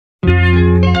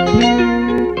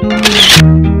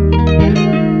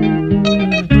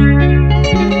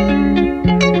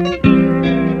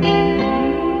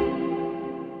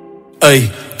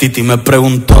Titi me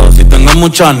preguntó si tengo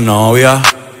muchas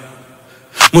novias.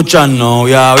 Muchas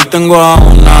novias, hoy tengo a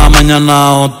una, mañana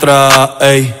a otra,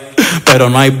 ey. Pero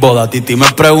no hay boda. Titi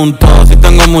me preguntó si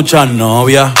tengo muchas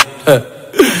novias.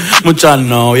 Muchas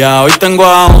novias, hoy tengo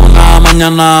a una,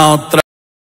 mañana a otra.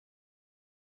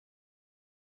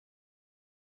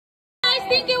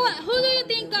 Who do you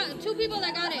think got two people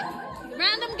that got it?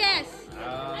 Random guess. I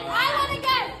want to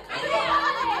guess.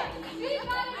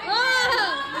 Oh,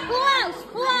 who else?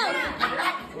 Who else?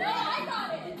 No, I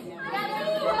got it.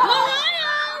 Mariano.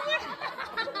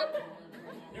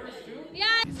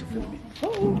 Yeah.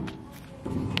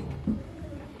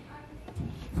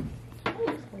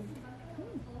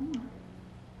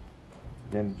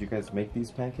 Then did you guys make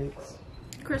these pancakes?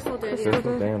 Crystal did.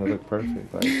 Crystal, damn, they look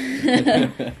perfect. Like.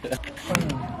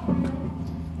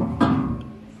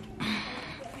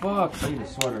 Fuck, I need a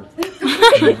sweater.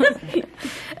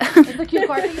 It's a cute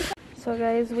party. So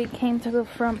guys, we came to the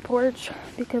front porch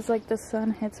because like the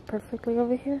sun hits perfectly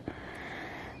over here.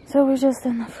 So we're just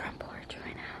in the front porch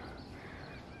right now.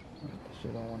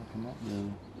 Shit, I want to come up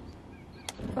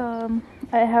now.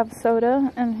 I have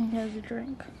soda and he has a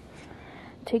drink.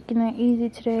 Taking it easy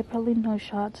today, probably no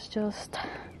shots, just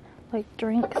like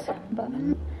drinks, but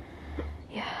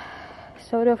yeah,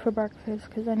 soda for breakfast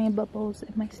because I need bubbles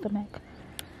in my stomach.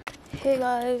 Hey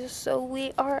guys, so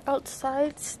we are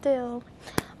outside still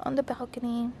on the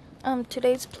balcony.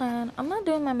 Today's plan, I'm not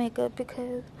doing my makeup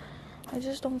because I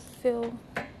just don't feel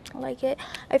like it.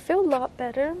 I feel a lot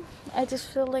better, I just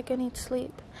feel like I need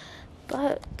sleep.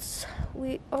 But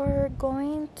we are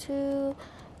going to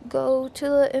go to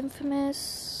the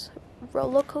infamous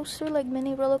roller coaster, like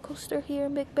mini roller coaster here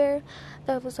in Big Bear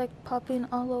that was like popping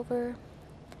all over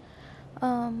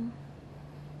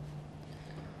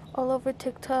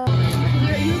TikTok.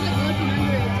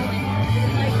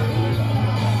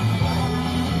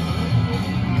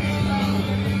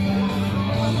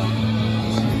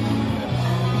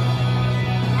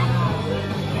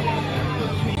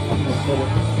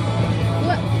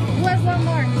 What's one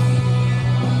more?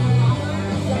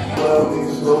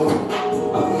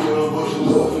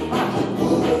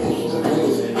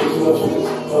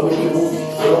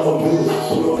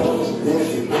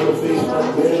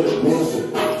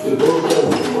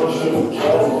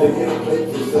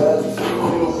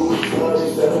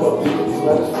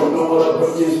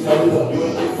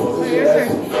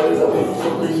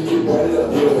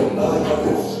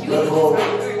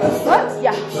 What?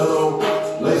 Yeah.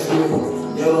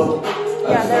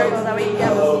 Yeah, there we go. That way you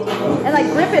get it. And like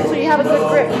grip it so you have a good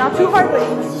grip. Not too hard, but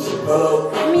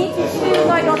me too, so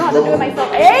I don't know how to do it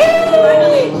myself. Hey!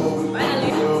 Finally.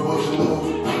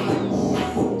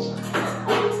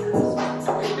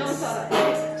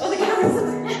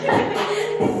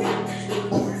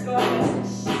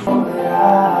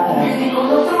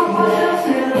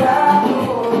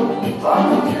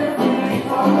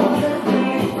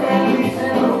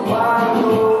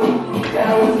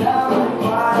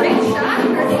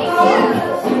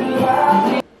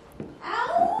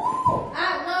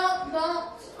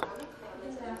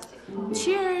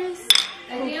 Cheers!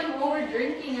 I think I'm over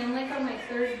drinking. I'm like on my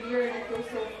third beer and I feel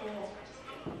so full.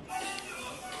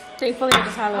 Thankfully, I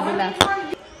just had a little bit left.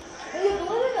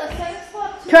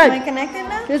 Chug! Am I connected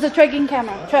now? There's a chugging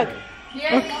camera. Chug.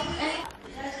 Yeah. Okay.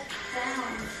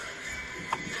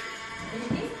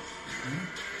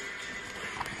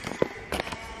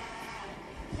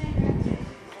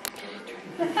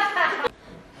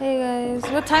 Hey guys,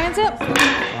 what time is it?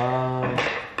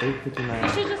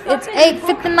 8:59. It's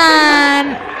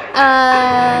 8:59.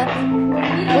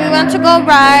 We went to go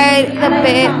ride the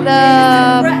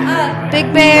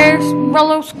Big Bear's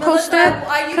roller coaster.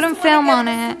 Couldn't film on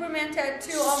it,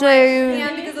 so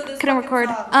couldn't record.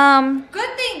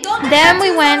 Then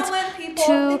we went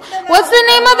to, what's the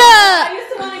name of the?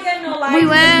 We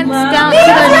went down to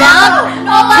the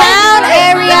downtown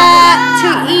area to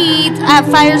eat at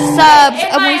Fire Subs,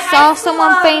 and we saw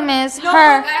someone famous.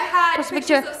 Her. Post a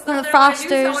picture from the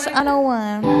Frosters. I know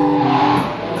one.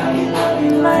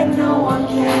 Like no one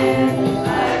can.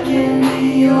 I can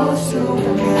be your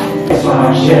superman.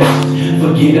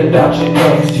 Forget about your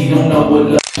ex. He don't know what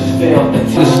love is felt.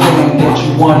 Until it's something that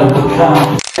you want of a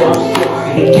kind.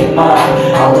 Make it mine.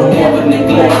 I will never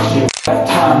neglect you. Have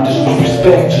time to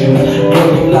respect you.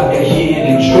 Bring you like a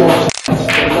hidden treasure.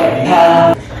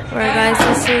 Alright guys,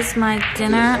 this is my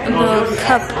dinner. A little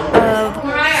cup of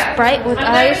Sprite with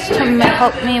ice to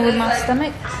help me with my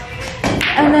stomach.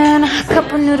 And then a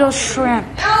cup of noodle shrimp.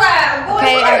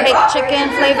 Okay, I hate chicken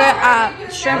flavor.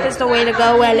 Shrimp is the way to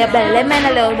go. A little bit of lemon,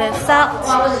 a little bit of salt.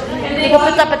 People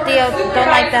put tapatio don't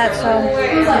like that, so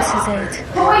this is it.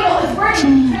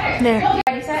 There.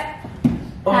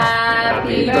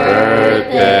 Happy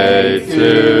birthday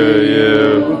to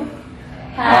you.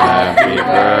 Happy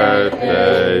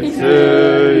birthday to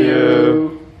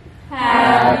you.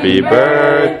 Happy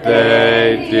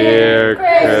birthday, dear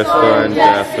Crystal and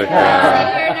Jessica.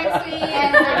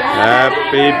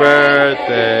 Happy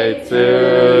birthday to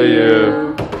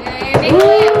you.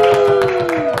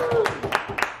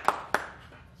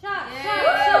 Shot.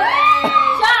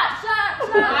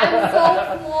 I'm so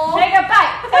full. Take a bite.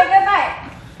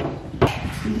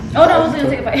 Oh no, I was gonna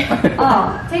take a bite.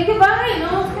 Oh, take a bite.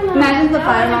 No, imagine the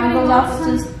fire alarm goes off.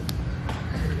 Just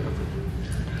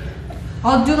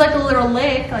I'll do like a little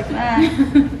lick like that.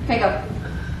 Okay, go.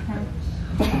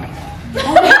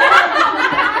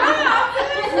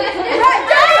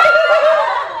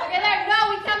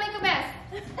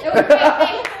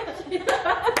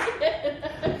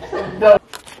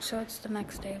 So it's the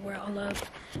next day. We're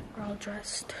all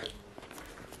dressed.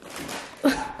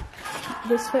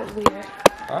 This fit weird.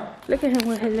 Huh? Look at him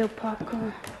with his little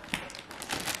popcorn.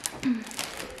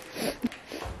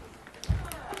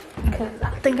 Because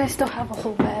I think I still have a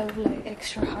whole bag of like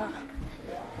extra hot.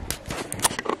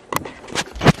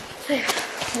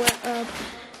 We're up.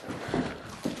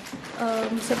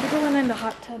 Some people went in the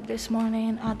hot tub this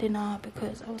morning. I did not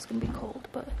because I was gonna be cold,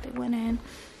 but they went in.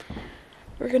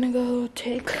 We're gonna go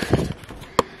take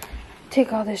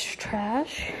all this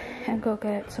trash and go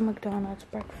get some McDonald's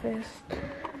breakfast.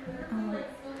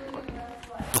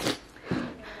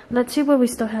 Let's see what we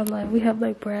still have left. We have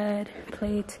like bread,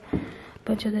 plates,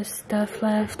 bunch of this stuff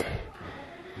left.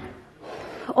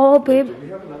 Oh, babe. Do we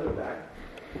have another bag?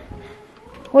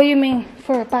 What do you mean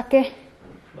for a packet?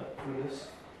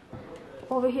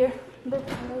 Over here. Look,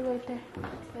 right there.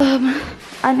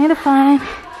 I need to find.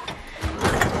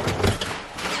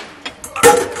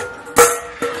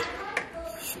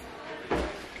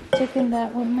 Taking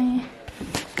that with me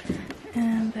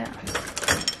and that.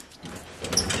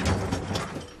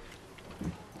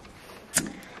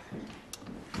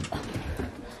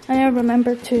 I need to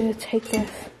remember to take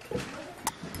this.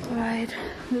 Alright,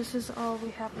 this is all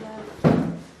we have left.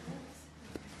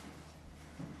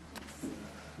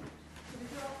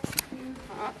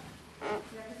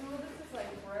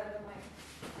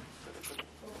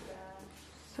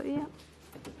 So yeah.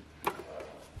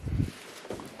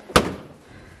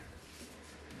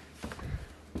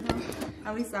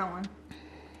 At least that one.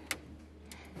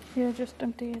 Yeah, just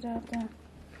empty it out there.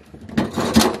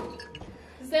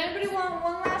 Does anybody want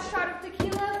one last shot of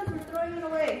tequila? We're throwing it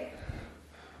away.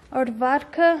 Or the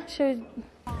vodka? Should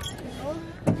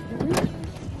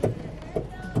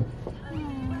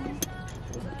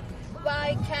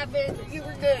Bye, Kevin. You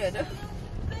were good.